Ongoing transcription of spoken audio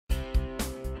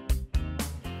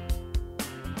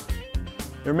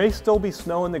There may still be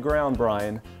snow in the ground,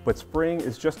 Brian, but spring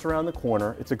is just around the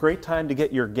corner. It's a great time to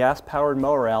get your gas-powered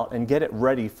mower out and get it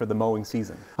ready for the mowing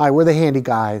season. Hi, we're the Handy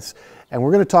Guys, and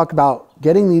we're going to talk about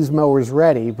getting these mowers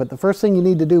ready, but the first thing you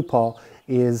need to do, Paul,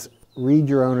 is read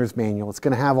your owner's manual. It's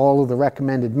going to have all of the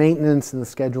recommended maintenance and the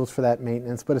schedules for that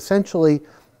maintenance, but essentially,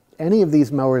 any of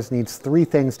these mowers needs three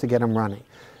things to get them running.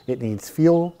 It needs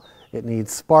fuel, it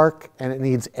needs spark, and it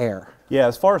needs air. Yeah,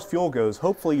 as far as fuel goes,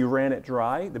 hopefully you ran it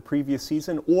dry the previous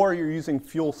season, or you're using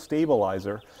fuel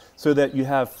stabilizer so that you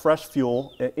have fresh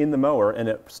fuel in the mower and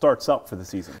it starts up for the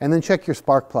season. And then check your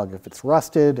spark plug. If it's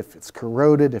rusted, if it's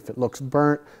corroded, if it looks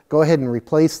burnt, go ahead and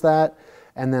replace that.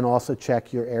 And then also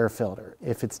check your air filter.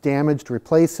 If it's damaged,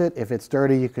 replace it. If it's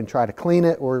dirty, you can try to clean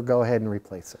it or go ahead and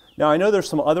replace it. Now I know there's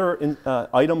some other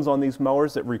items on these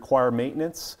mowers that require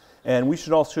maintenance, and we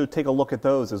should also take a look at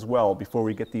those as well before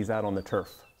we get these out on the turf.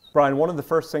 Brian, one of the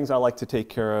first things I like to take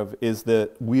care of is the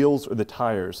wheels or the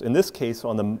tires. In this case,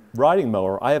 on the riding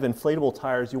mower, I have inflatable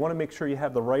tires. You want to make sure you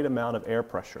have the right amount of air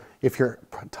pressure. If your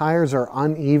tires are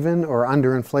uneven or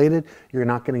underinflated, you're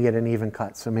not going to get an even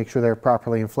cut. So make sure they're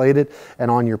properly inflated.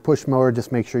 And on your push mower,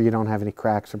 just make sure you don't have any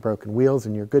cracks or broken wheels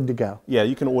and you're good to go. Yeah,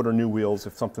 you can order new wheels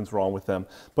if something's wrong with them.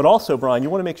 But also, Brian, you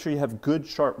want to make sure you have good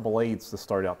sharp blades to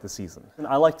start out the season. And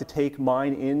I like to take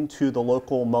mine into the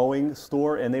local mowing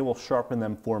store and they will sharpen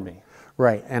them for me.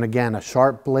 Right, and again, a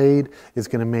sharp blade is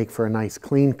going to make for a nice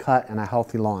clean cut and a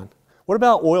healthy lawn. What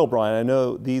about oil, Brian? I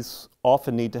know these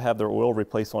often need to have their oil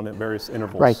replaced on at various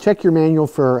intervals. Right, check your manual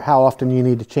for how often you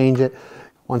need to change it.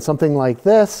 On something like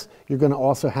this, you're going to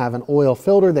also have an oil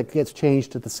filter that gets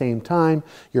changed at the same time.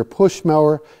 Your push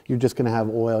mower, you're just going to have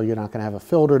oil. You're not going to have a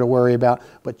filter to worry about,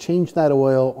 but change that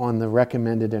oil on the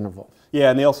recommended interval. Yeah,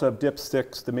 and they also have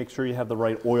dipsticks to make sure you have the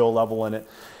right oil level in it.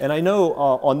 And I know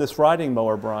on this riding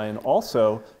mower, Brian,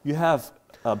 also you have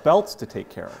belts to take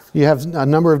care of. You have a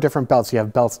number of different belts. You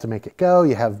have belts to make it go,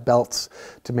 you have belts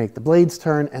to make the blades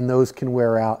turn, and those can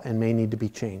wear out and may need to be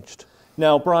changed.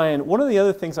 Now, Brian, one of the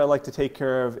other things I like to take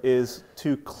care of is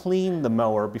to clean the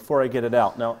mower before I get it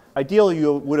out. Now, ideally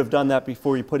you would have done that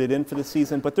before you put it in for the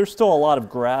season, but there's still a lot of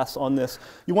grass on this.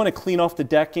 You want to clean off the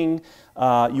decking.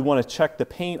 You want to check the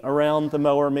paint around the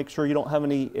mower, make sure you don't have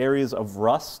any areas of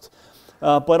rust.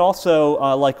 But also,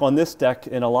 like on this deck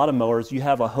in a lot of mowers, you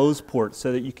have a hose port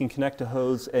so that you can connect a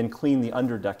hose and clean the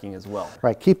underdecking as well.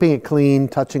 Right, keeping it clean,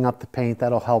 touching up the paint,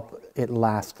 that'll help it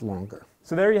last longer.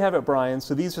 So there you have it, Brian.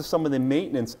 So these are some of the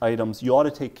maintenance items you ought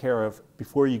to take care of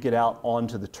before you get out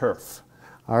onto the turf.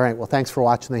 All right, well, thanks for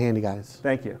watching the Handy Guys.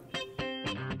 Thank you.